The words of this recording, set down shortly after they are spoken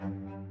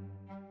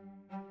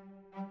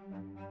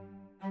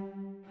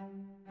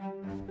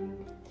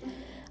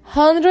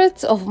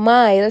hundreds of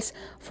miles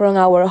from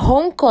our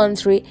home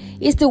country,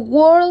 is the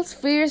world's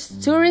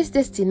first tourist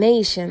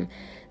destination,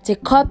 the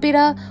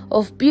capital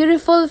of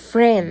beautiful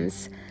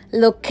France,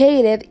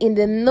 located in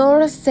the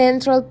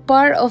north-central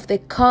part of the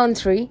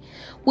country,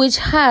 which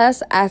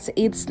has as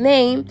its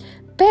name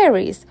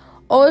Paris,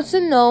 also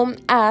known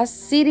as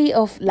City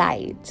of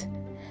Light.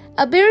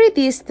 A very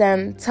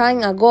distant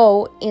time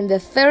ago, in the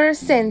 3rd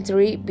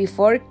century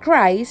before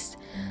Christ,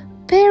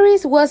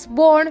 Paris was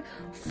born,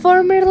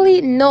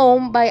 formerly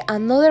known by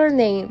another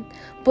name,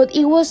 but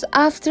it was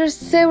after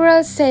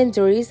several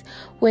centuries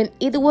when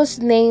it was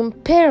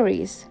named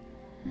Paris.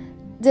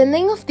 The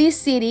name of this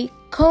city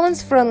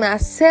comes from a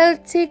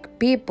Celtic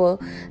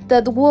people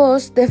that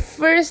was the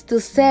first to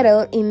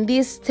settle in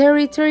these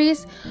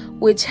territories,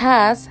 which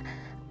has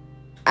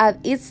at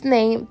its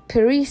name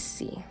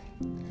Parisi.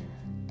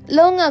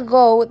 Long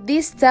ago,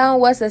 this town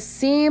was a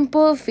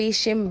simple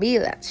fishing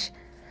village.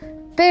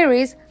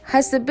 Paris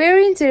has a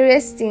very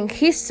interesting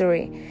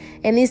history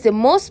and is the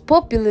most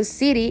populous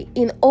city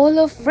in all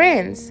of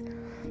France.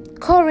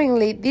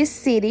 Currently, this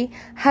city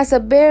has a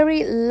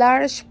very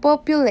large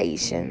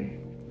population.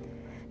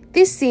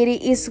 This city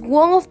is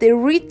one of the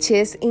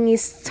richest in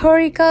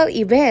historical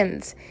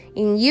events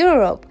in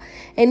Europe,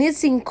 and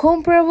its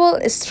incomparable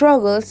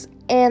struggles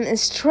and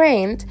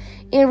strength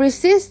in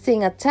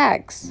resisting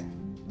attacks.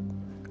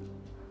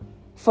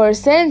 For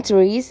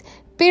centuries,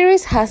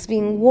 Paris has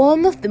been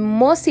one of the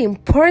most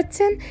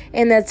important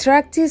and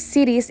attractive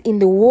cities in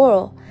the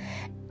world,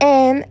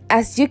 and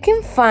as you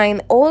can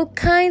find all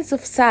kinds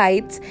of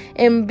sites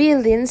and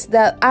buildings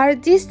that are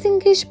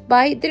distinguished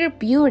by their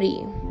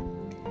beauty.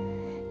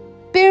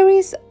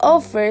 Paris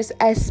offers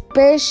a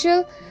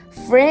special,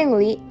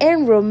 friendly,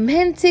 and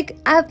romantic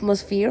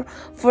atmosphere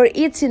for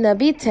its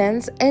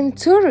inhabitants and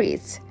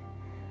tourists.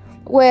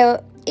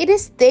 Well, it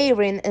is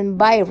daring and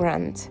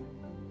vibrant.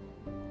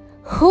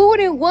 Who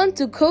wouldn't want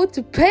to go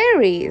to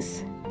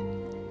Paris?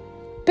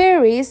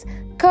 Paris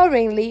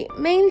currently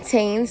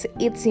maintains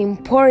its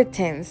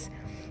importance,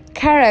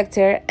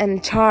 character,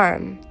 and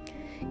charm.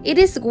 It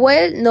is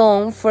well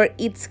known for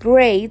its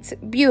great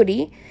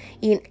beauty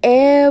in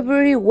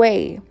every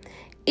way.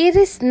 It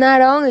is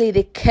not only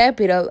the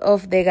capital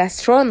of the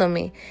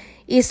gastronomy,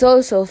 it's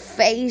also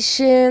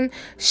fashion,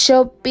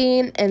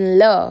 shopping, and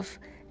love,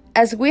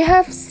 as we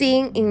have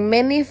seen in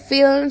many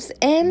films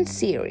and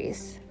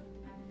series.